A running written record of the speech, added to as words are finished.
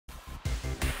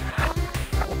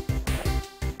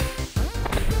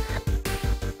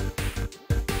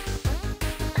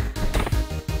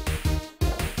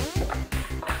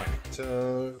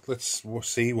let's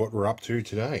see what we're up to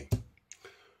today.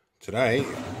 Today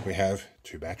we have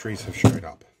 2 batteries have showed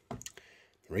up.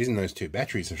 The reason those 2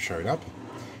 batteries have showed up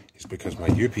is because my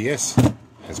UPS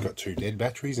has got 2 dead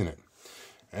batteries in it.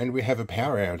 And we have a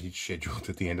power outage scheduled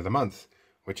at the end of the month,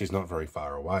 which is not very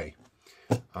far away.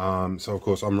 So of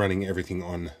course I'm running everything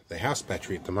on the house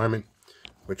battery at the moment,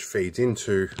 which feeds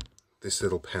into this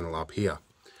little panel up here.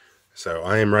 So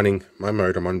I am running my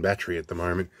modem on battery at the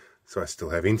moment, so I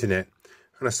still have internet,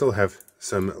 and I still have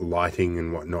some lighting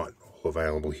and whatnot all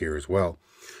available here as well,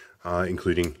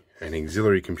 including an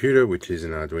auxiliary computer, which is an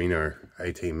Arduino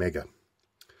 18 Mega.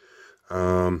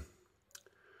 Now,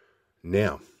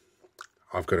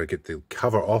 I've got to get the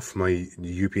cover off my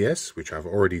UPS, which I've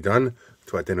already done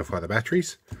to identify the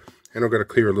batteries, and I've got to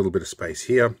clear a little bit of space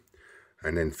here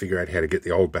and then figure out how to get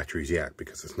the old batteries out,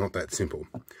 because it's not that simple.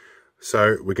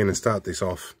 So we're going to start this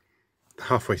off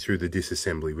halfway through the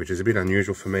disassembly, which is a bit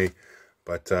unusual for me,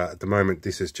 but at the moment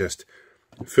this is just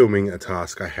filming a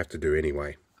task I have to do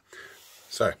anyway.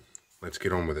 So let's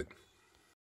get on with it.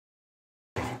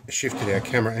 Shifted our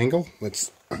camera angle.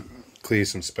 Let's clear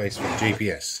some space for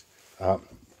GPS.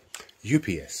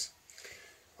 UPS.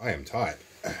 I am tired.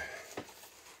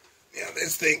 Now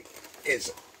this thing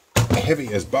is heavy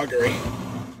as buggery.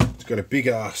 It's got a big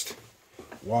ass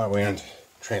wire wound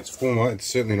transformer. It's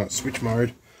certainly not switch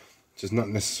mode, which is not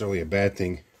necessarily a bad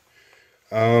thing.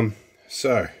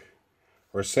 So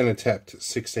we're center tapped at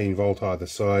 16 volt either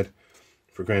side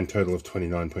for a grand total of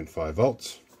 29.5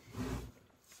 volts.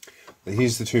 Now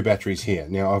here's the 2 batteries here.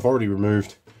 Now I've already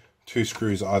removed 2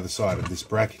 screws either side of this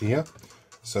bracket here,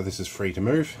 so this is free to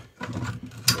move.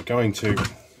 We're going to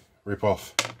rip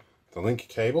off the link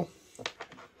cable,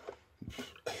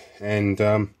 and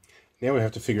now we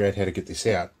have to figure out how to get this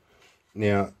out.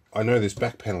 Now I know this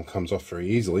back panel comes off very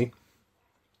easily,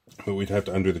 but we'd have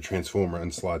to undo the transformer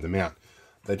and slide them out.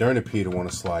 They don't appear to want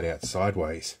to slide out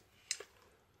sideways,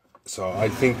 so I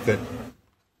think that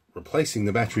replacing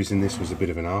the batteries in this was a bit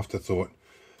of an afterthought.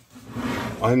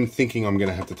 I'm thinking I'm going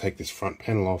to have to take this front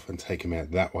panel off and take them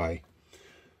out that way.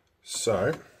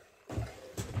 So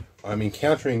I'm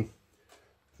encountering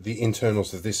the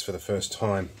internals of this for the first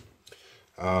time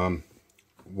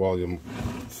while I'm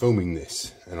filming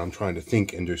this, and I'm trying to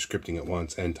think and do scripting at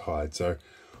once and tired, so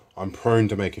I'm prone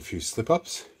to make a few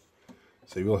slip-ups,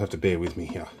 so you will have to bear with me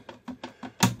here.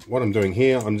 What I'm doing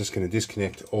here, I'm just going to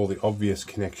disconnect all the obvious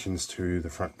connections to the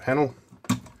front panel,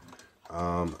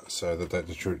 so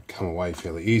that should come away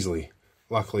fairly easily.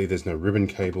 Luckily there's no ribbon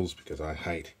cables, because I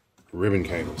hate ribbon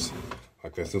cables,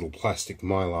 like those little plastic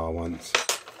mylar ones.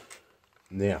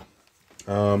 Now,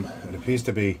 it appears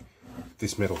to be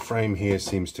this metal frame here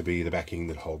seems to be the backing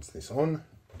that holds this on.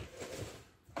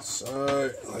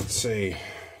 So let's see,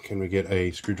 can we get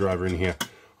a screwdriver in here?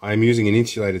 I am using an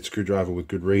insulated screwdriver with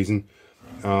good reason.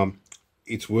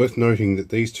 It's worth noting that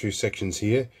these 2 sections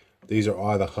here, these are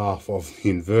either half of the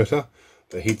inverter.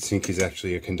 The heatsink is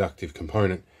actually a conductive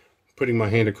component. Putting my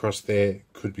hand across there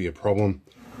could be a problem.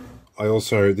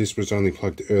 This was only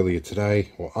plugged earlier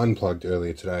today, or unplugged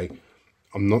earlier today.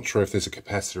 I'm not sure if there's a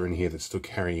capacitor in here that's still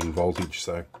carrying voltage,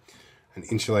 so an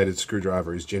insulated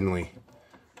screwdriver is generally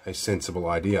a sensible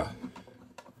idea.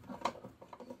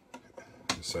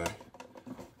 So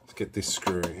let's get this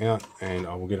screw out, and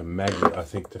I will get a magnet, I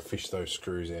think, to fish those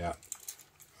screws out.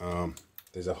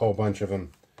 There's a whole bunch of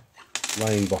them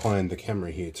laying behind the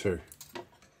camera here too.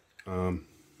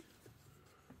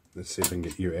 Let's see if I can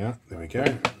get you out. There we go.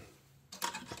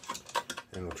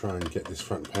 And I'll try and get this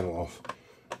front panel off.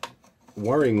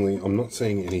 Worryingly, I'm not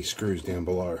seeing any screws down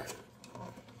below.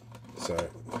 So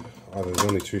either there's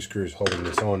only 2 screws holding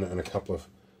this on and a couple of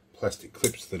plastic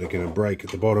clips that are going to break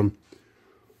at the bottom,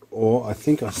 or I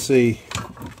think I see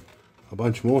a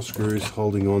bunch more screws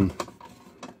holding on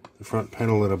the front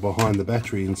panel that are behind the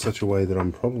battery in such a way that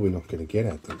I'm probably not going to get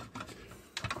at them.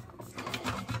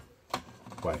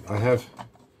 Wait, I have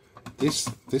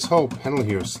this whole panel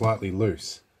here is slightly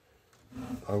loose.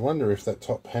 I wonder if that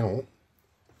top panel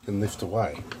can lift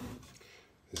away.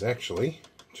 There's actually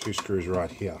 2 screws right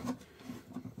here.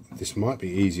 This might be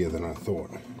easier than I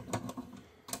thought.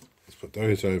 Let's put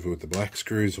those over with the black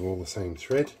screws, all the same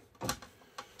thread.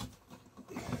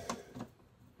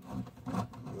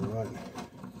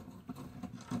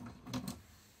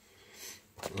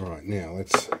 Alright, now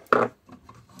let's,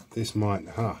 this might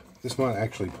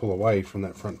actually pull away from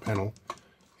that front panel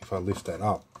if I lift that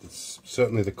up. It's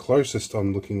certainly the closest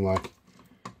I'm looking like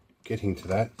getting to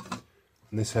that,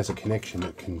 and this has a connection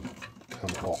that can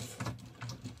come off.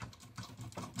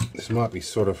 This might be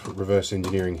sort of reverse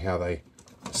engineering how they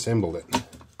assembled it.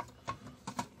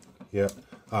 Yeah,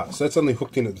 so that's only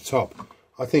hooked in at the top.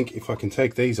 I think if I can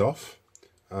take these off,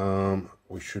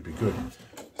 we should be good.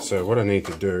 So what I need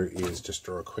to do is just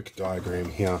draw a quick diagram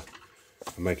here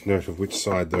and make note of which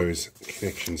side those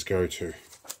connections go to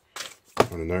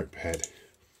on a notepad.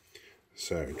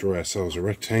 So draw ourselves a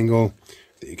rectangle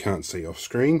that you can't see off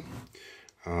screen.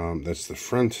 That's the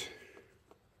front.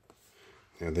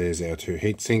 Now there's our two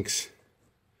heat sinks.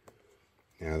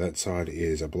 Now that side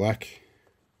is a black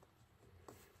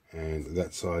and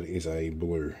that side is a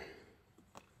blue.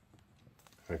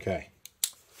 Okay.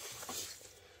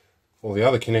 All the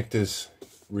other connectors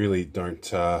really don't,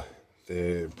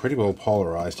 they're pretty well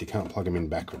polarized. You can't plug them in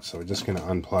backwards. So we're just going to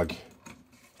unplug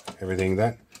everything.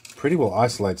 That pretty well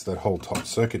isolates that whole top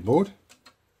circuit board,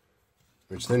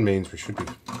 which then means we should be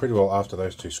pretty well, after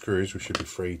those two screws, we should be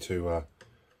free to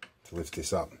lift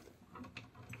this up.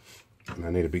 And I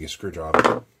need a bigger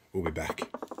screwdriver. We'll be back.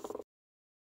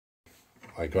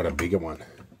 I got a bigger one.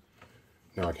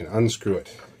 Now I can unscrew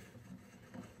it.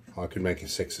 I could make a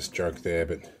sexist joke there,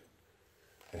 but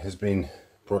it has been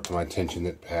brought to my attention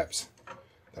that perhaps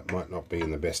that might not be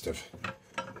in the best of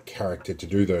character to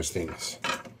do those things.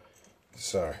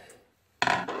 So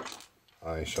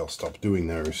I shall stop doing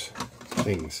those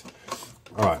things.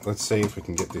 Alright, let's see if we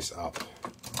can get this up.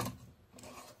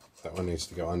 That one needs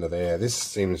to go under there. This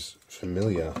seems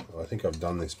familiar. I think I've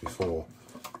done this before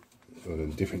with a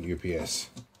different UPS.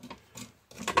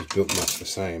 It was built much the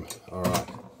same. Alright.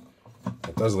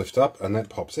 It does lift up and that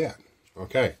pops out.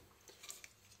 Okay.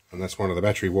 And that's one of the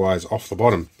battery wires off the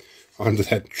bottom under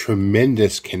that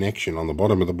tremendous connection on the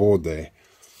bottom of the board there.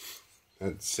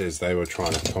 It says they were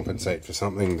trying to compensate for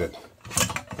something, that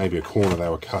maybe a corner they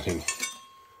were cutting.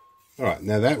 Alright,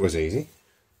 now that was easy.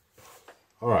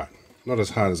 Alright, not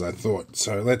as hard as I thought.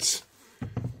 So let's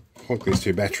plonk these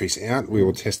two batteries out. We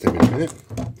will test them in a minute.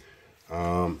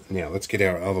 Now let's get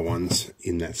our other ones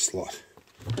in that slot.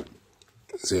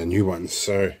 These are our new ones.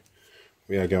 So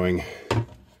we are going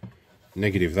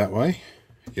negative that way.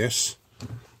 Yes.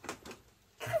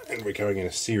 And we're going in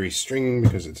a series string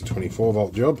because it's a 24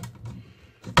 volt job.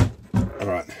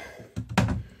 Alright.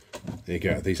 There you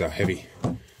go. These are heavy.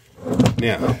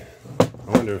 Now,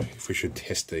 I wonder if we should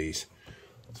test these.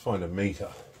 Let's find a meter.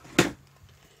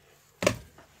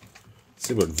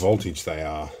 See what voltage they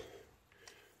are.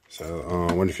 So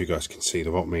I wonder if you guys can see the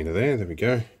voltmeter there. There we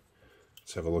go.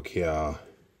 Let's have a look here.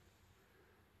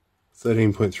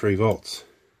 13.3 volts.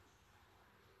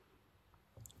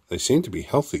 They seem to be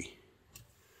healthy,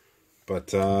 but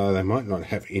they might not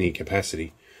have any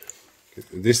capacity.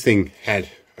 This thing had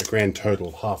a grand total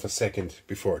of half a second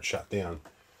before it shut down.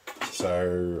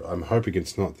 So I'm hoping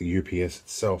it's not the UPS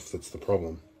itself that's the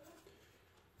problem.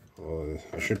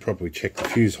 I should probably check the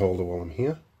fuse holder while I'm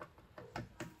here.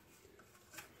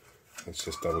 Let's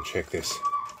just double check this.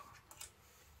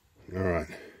 Alright.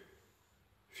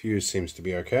 Fuse seems to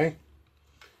be okay.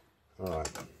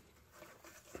 Alright.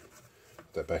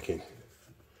 Put that back in.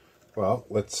 Well,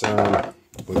 let's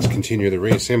continue the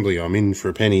reassembly. I'm in for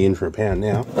a penny, in for a pound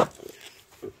now.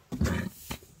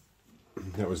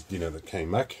 That was dinner that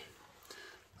came back.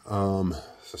 So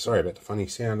sorry about the funny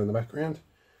sound in the background.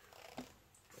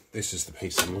 This is the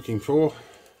piece I'm looking for,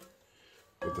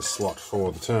 with the slot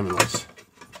for the terminals.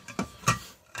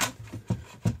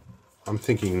 I'm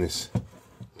thinking this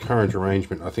current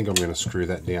arrangement, I think I'm going to screw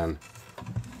that down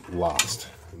last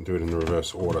and do it in the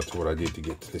reverse order to what I did to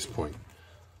get to this point.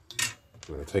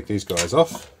 I'm going to take these guys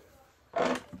off.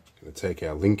 I'm going to take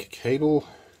our link cable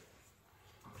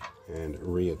and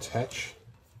reattach.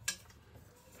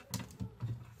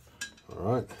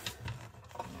 Alright.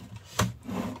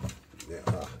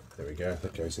 There we go,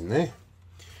 that goes in there.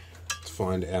 Let's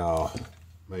find our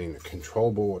main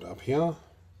control board up here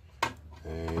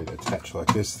and attach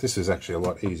like this. This is actually a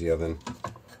lot easier than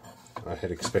I had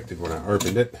expected when I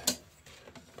opened it,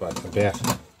 but about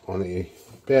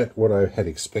what I had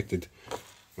expected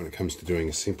when it comes to doing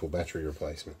a simple battery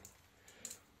replacement.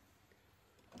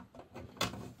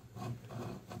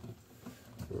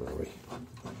 Where are we?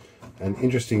 And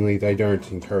interestingly, they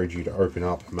don't encourage you to open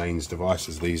up mains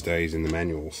devices these days in the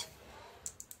manuals.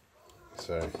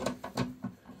 So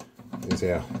there's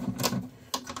our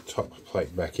top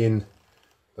plate back in.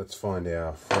 Let's find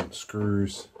our front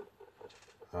screws.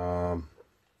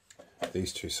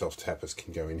 These two self-tappers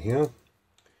can go in here.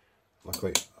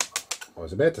 Luckily, I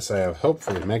was about to say I've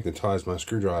helpfully magnetized my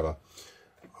screwdriver.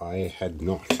 I had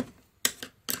not.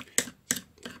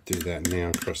 Do that now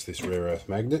across this rare earth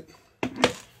magnet.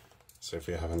 So if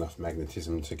we have enough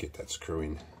magnetism to get that screw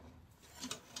in.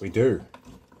 We do.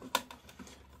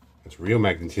 It's real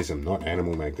magnetism, not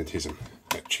animal magnetism.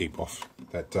 That cheap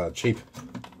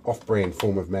off-brand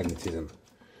form of magnetism.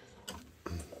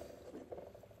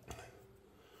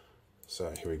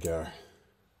 So here we go.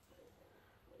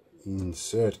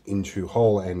 Insert into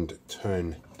hole and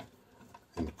turn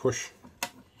and push.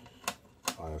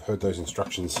 I've heard those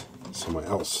instructions somewhere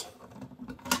else.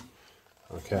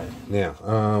 Okay, now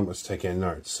let's take our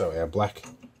notes. So our black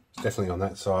is definitely on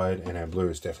that side and our blue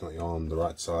is definitely on the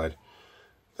right side.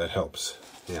 That helps.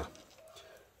 Now,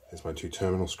 there's my 2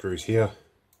 terminal screws here,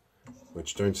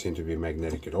 which don't seem to be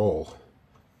magnetic at all.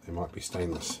 They might be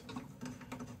stainless.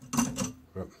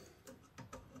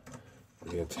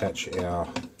 Reattach our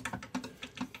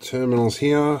terminals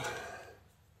here.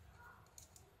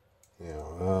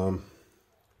 Now,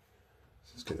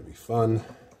 this is going to be fun.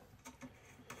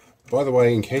 By the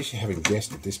way, in case you haven't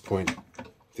guessed at this point,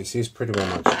 this is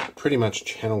pretty much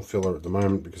channel filler at the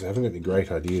moment because I haven't got any great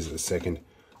ideas at the second.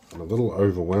 I'm a little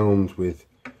overwhelmed with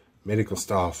medical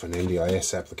stuff and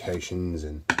NDIS applications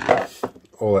and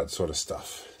all that sort of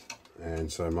stuff.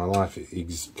 And so my life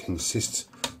consists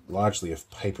largely of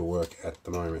paperwork at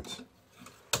the moment.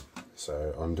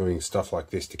 So I'm doing stuff like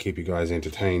this to keep you guys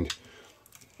entertained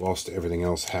whilst everything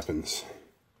else happens.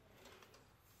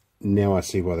 Now I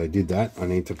see why they did that. I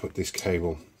need to put this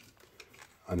cable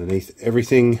underneath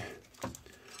everything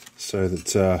so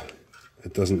that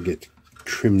it doesn't get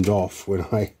trimmed off when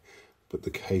I put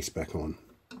the case back on.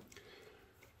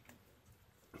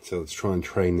 So let's try and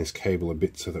train this cable a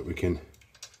bit so that we can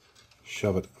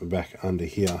shove it back under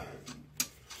here.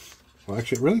 Well,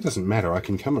 actually it really doesn't matter. I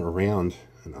can come around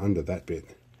and under that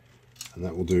bit and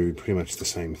that will do pretty much the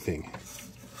same thing.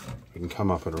 We can come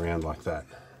up and around like that.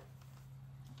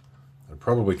 I'm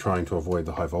probably trying to avoid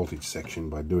the high voltage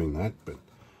section by doing that, but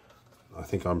I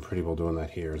think I'm pretty well doing that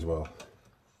here as well.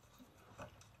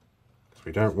 Because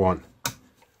we don't want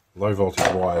low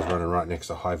voltage wires running right next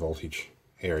to high voltage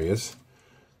areas,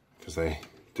 because they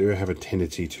do have a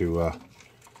tendency to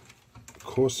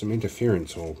cause some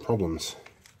interference or problems.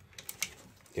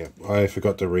 Yeah, I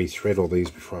forgot to rethread all these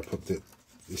before I put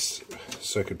this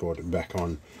circuit board back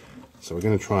on. So we're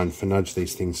going to try and fudge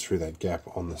these things through that gap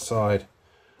on the side,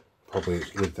 probably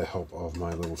with the help of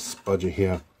my little spudger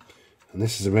here. And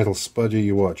this is a metal spudger.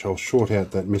 You watch, I'll short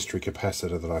out that mystery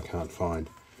capacitor that I can't find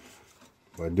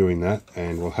by doing that.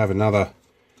 And we'll have another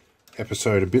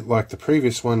episode a bit like the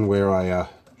previous one where I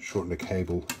shortened a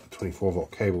cable, a 24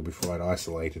 volt cable, before I'd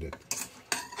isolated it.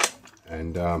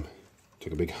 And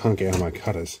took a big hunk out of my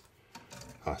cutters.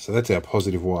 So that's our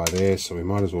positive wire there, so we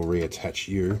might as well reattach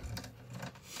you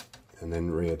and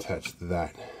then reattach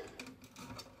that.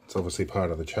 It's obviously part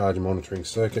of the charge monitoring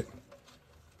circuit.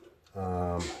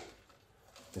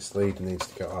 This lead needs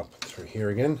to go up through here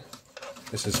again.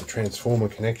 This is the transformer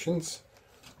connections.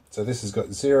 So this has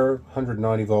got 0,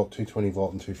 190 volt, 220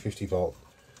 volt and 250 volt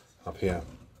up here.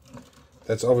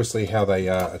 That's obviously how they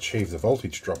achieve the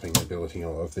voltage dropping ability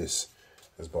of this,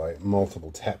 is by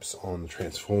multiple taps on the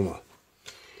transformer.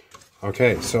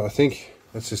 Okay, so I think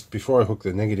let's just, before I hook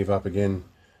the negative up again,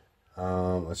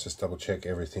 let's just double check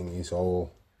everything is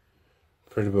all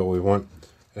pretty well we want.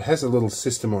 It has a little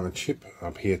system on a chip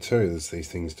up here too, as these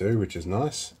things do, which is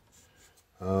nice.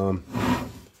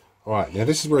 Alright, now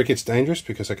this is where it gets dangerous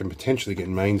because I can potentially get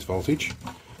mains voltage.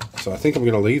 So I think I'm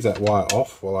going to leave that wire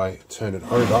off while I turn it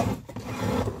over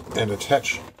and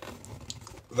attach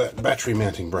that battery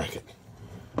mounting bracket.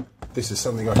 This is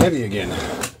something got heavy again.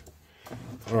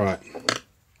 Alright,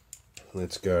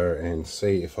 let's go and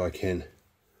see if I can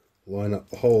line up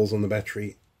the holes on the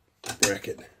battery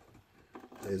bracket.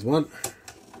 There's one.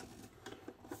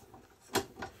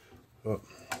 Oh.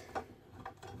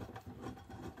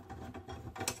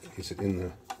 Is it in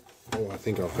the... Oh, I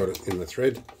think I've got it in the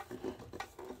thread.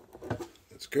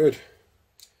 That's good.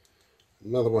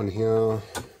 Another one here.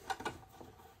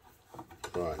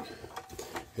 Right.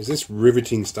 Is this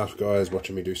riveting stuff, guys,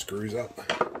 watching me do screws up?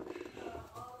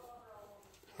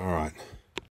 Alright.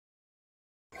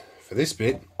 For this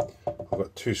bit, I've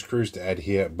got 2 screws to add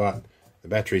here, but the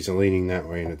batteries are leaning that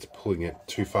way and it's pulling it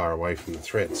too far away from the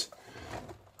threads.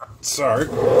 So,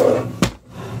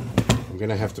 I'm going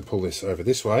to have to pull this over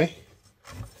this way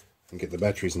and get the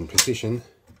batteries in position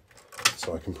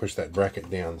so I can push that bracket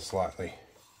down slightly.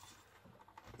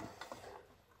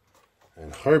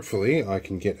 And hopefully I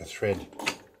can get a thread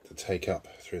to take up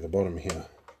through the bottom here.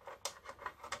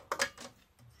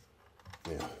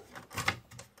 Now,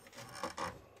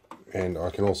 and I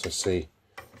can also see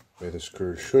where the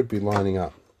screw should be lining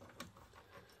up.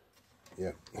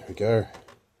 Yep, there we go.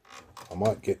 I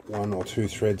might get 1 or 2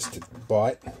 threads to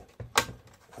bite,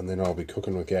 and then I'll be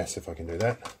cooking with gas if I can do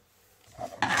that.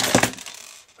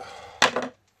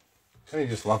 I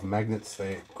just love magnets.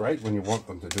 They're great when you want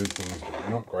them to do things, but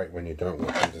not great when you don't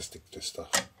want them to stick to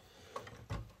stuff.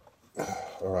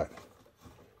 Alright,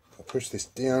 got push this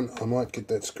down, I might get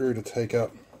that screw to take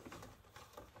up.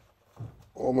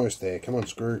 Almost there. Come on,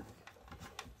 screw.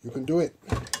 You can do it.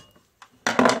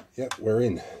 Yep, we're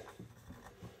in.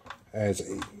 As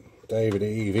David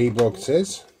EV blog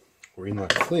says, we're in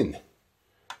like Flynn.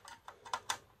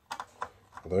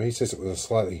 Although he says it was a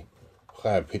slightly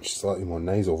higher pitched, slightly more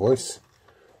nasal voice,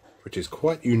 which is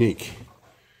quite unique.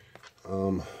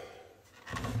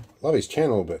 Love his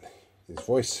channel, but his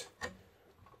voice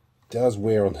does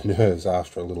wear on the nerves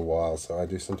after a little while, so I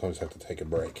do sometimes have to take a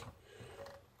break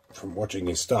from watching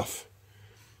his stuff.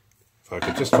 If I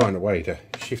could just find a way to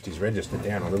shift his register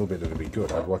down a little bit, it'd be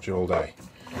good. I'd watch it all day.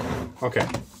 Okay,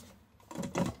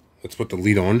 let's put the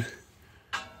lid on.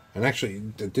 And actually,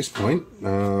 at this point,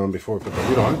 before we put the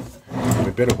lid on,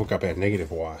 we better hook up our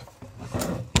negative wire.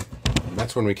 And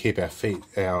that's when we keep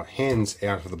our hands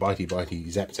out of the bitey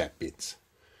zap bits.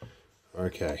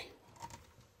 Okay.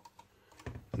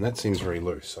 And that seems very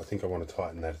loose. I think I want to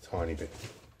tighten that a tiny bit.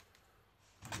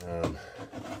 Let's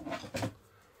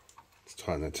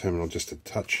tighten that terminal just a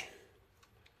touch.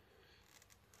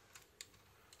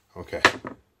 Okay,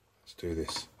 let's do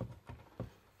this.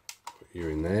 Put you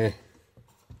in there.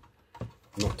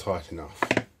 Not tight enough.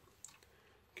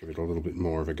 Give it a little bit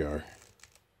more of a go.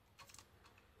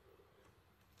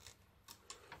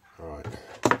 Alright.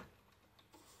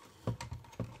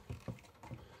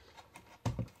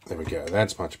 There we go,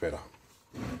 that's much better.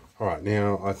 Alright,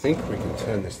 now I think we can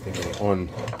turn this thing on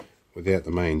without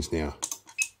the mains now.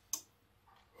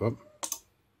 Whoop.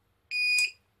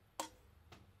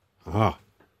 Aha.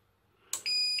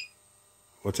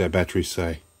 What's our battery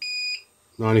say?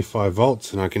 95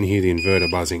 volts, and I can hear the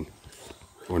inverter buzzing.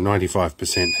 Or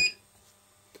 95%.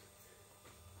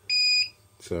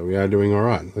 So we are doing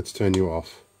alright. Let's turn you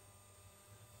off.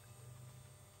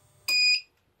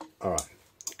 Alright,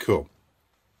 cool.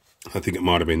 I think it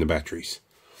might have been the batteries.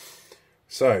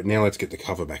 So now let's get the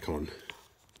cover back on.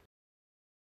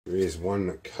 There is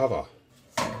one cover.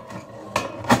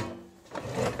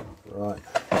 Right.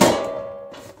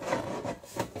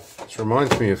 This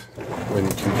reminds me of when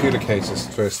computer cases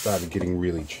first started getting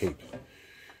really cheap.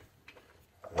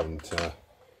 And it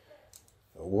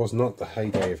was not the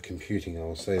heyday of computing, I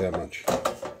will say that much.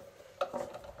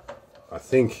 I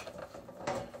think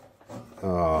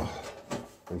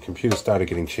when computers started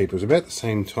getting cheap, it was about the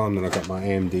same time that I got my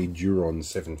AMD Duron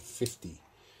 750.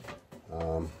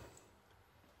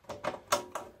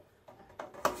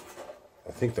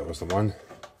 I think that was the one.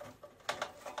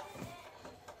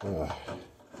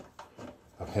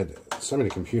 I've had so many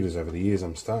computers over the years,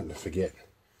 I'm starting to forget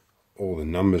all the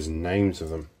numbers and names of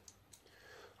them.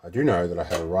 I do know that I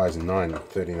have a Ryzen 9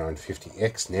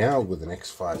 3950X now with an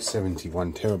X570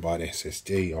 1TB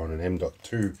SSD on an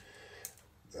M.2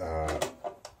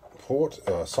 port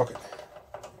socket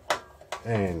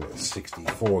and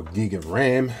 64 gig of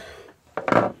RAM,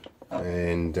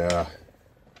 and I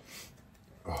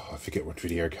forget what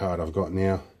video card I've got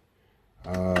now.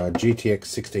 GTX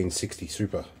 1660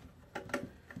 Super,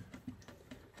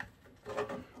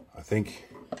 I think.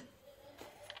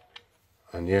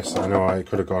 And yes, I know I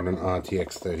could have got an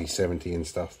RTX 3070 and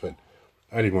stuff, but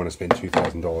I didn't want to spend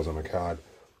 $2,000 on a card.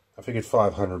 I figured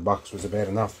 $500 was about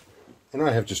enough, and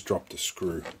I have just dropped a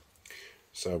screw.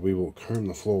 So we will comb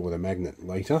the floor with a magnet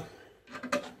later,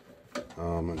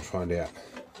 and find out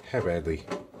how badly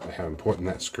or how important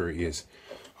that screw is.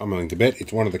 I'm willing to bet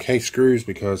it's one of the case screws,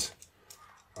 because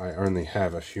I only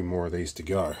have a few more of these to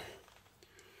go.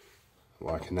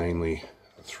 Like, namely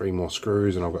 3 more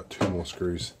screws, and I've got 2 more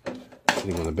screws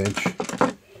sitting on the bench.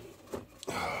 And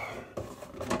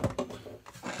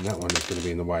that one is going to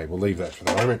be in the way. We'll leave that for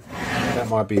the moment. That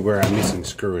might be where our missing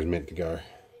screw is meant to go,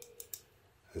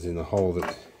 as in the hole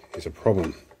that is a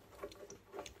problem.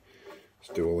 Let's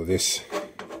do all of this.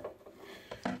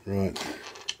 Right.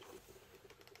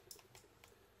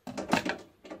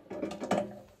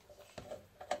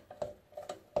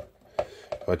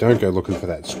 If I don't go looking for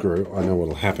that screw, I know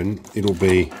what'll happen. It'll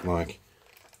be like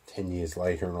 10 years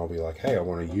later, and I'll be like, hey, I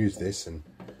want to use this, and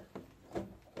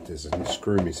there's a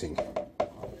screw missing.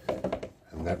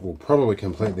 And that will probably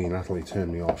completely and utterly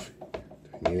turn me off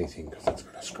doing anything, because it's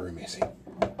got a screw missing.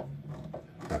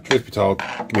 Now, truth be told,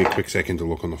 give me a quick second to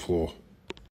look on the floor.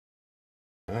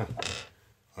 Ah,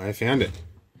 I found it.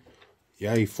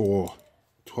 Yay for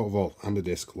 12 volt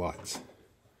underdesk lights.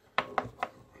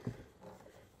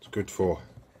 It's good for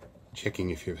checking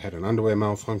if you've had an underwear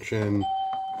malfunction,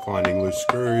 finding loose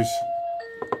screws.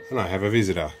 And I have a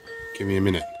visitor. Give me a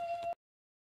minute.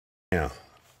 Now,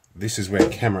 this is where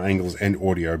camera angles and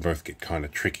audio both get kind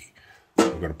of tricky.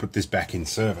 We've got to put this back in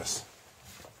service.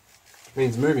 It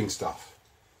means moving stuff.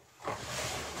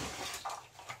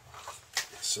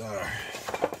 So I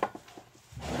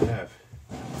have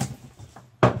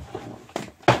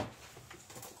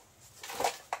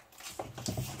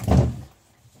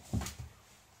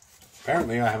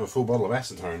apparently I have a full bottle of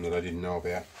acetone that I didn't know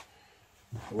about.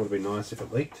 It would have been nice if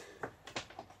it leaked.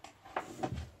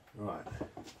 Right,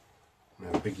 I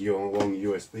have a big long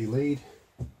USB lead.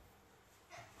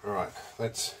 Alright,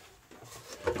 let's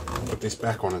put this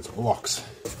back on its blocks.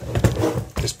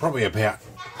 There's probably about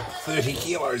 30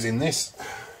 kilos in this.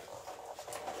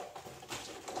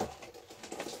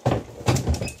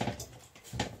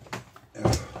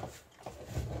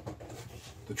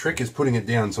 The trick is putting it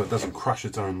down so it doesn't crush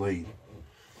its own lead.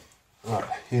 Alright,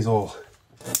 here's all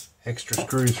extra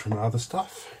screws from other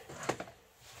stuff.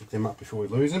 Pick them up before we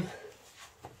lose them.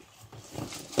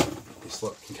 This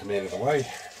slot can come out of the way.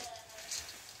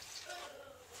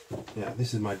 Now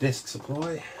this is my desk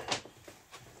supply.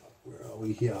 Where are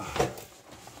we here?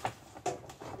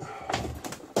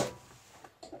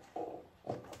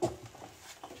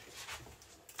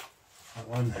 That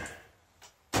one.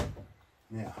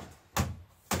 Now,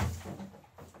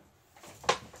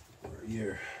 where are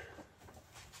you?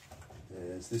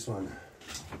 There's this one.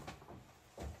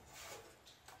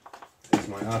 There's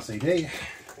my RCD.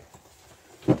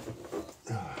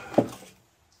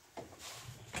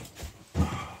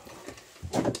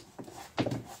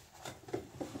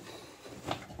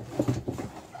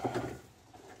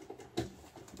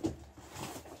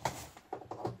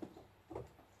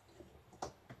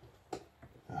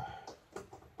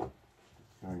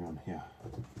 Going on here.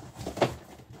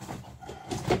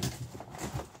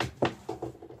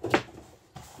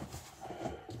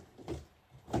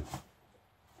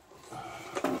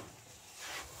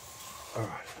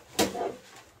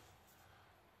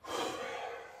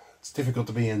 It's difficult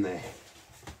to be in there.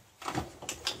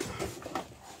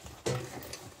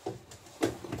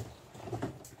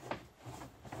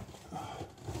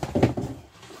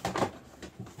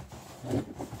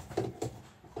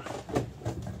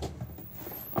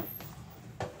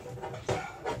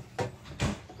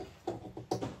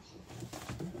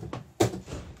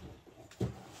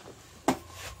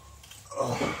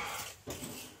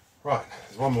 Right,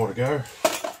 there's one more to go.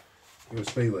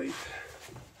 USB lead.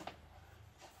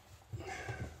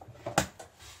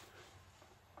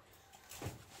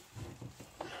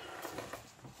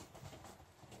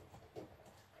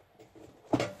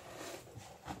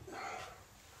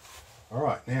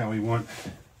 Alright, now we want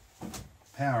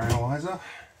power analyzer.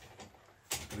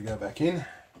 Got to go back in.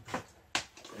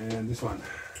 And this one.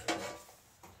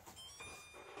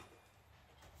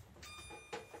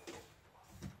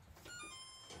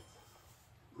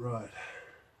 Right.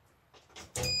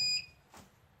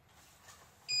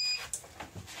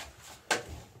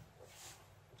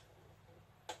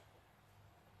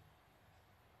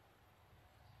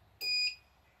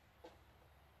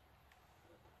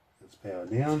 Let's power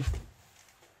down.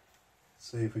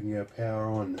 See if we can go power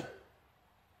on.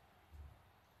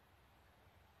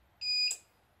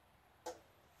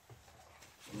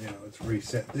 Now let's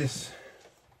reset this.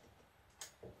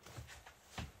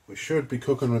 We should be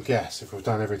cooking with gas if we've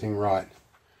done everything right.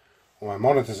 Well, my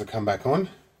monitors have come back on.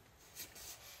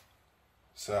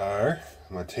 So,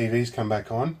 my TV's come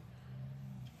back on.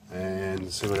 And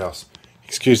let's see what else.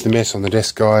 Excuse the mess on the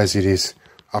desk, guys. It is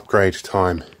upgrade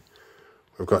time.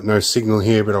 We've got no signal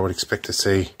here, but I would expect to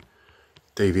see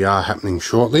DVR happening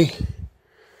shortly.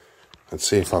 Let's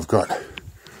see if I've got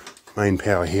main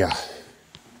power here.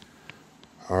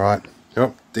 Alright,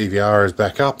 yep, DVR is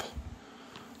back up.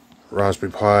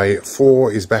 Raspberry Pi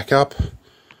 4 is back up.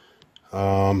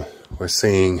 We're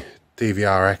seeing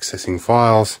DVR accessing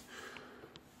files.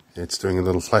 It's doing a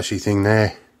little flashy thing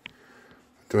there.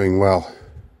 Doing well.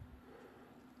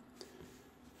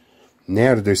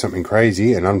 Now to do something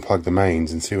crazy and unplug the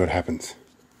mains and see what happens.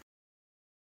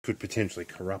 Could potentially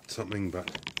corrupt something,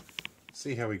 but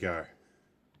see how we go.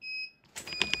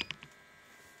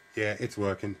 Yeah, it's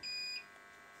working.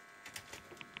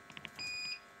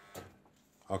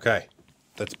 Okay,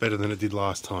 that's better than it did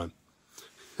last time.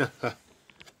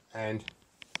 And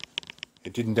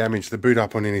it didn't damage the boot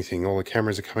up on anything. All the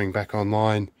cameras are coming back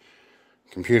online.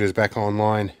 Computer's back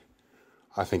online.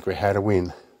 I think we had a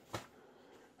win.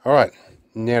 Alright,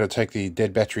 now to take the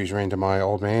dead batteries around to my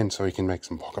old man so he can make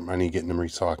some pocket money getting them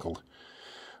recycled.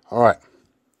 Alright,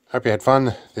 hope you had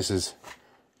fun. This is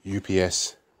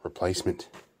UPS replacement,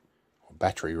 or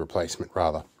battery replacement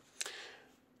rather.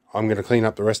 I'm going to clean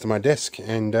up the rest of my desk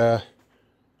and I'm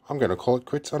going to call it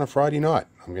quits on a Friday night.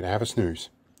 I'm going to have a snooze.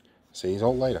 See you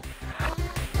all later.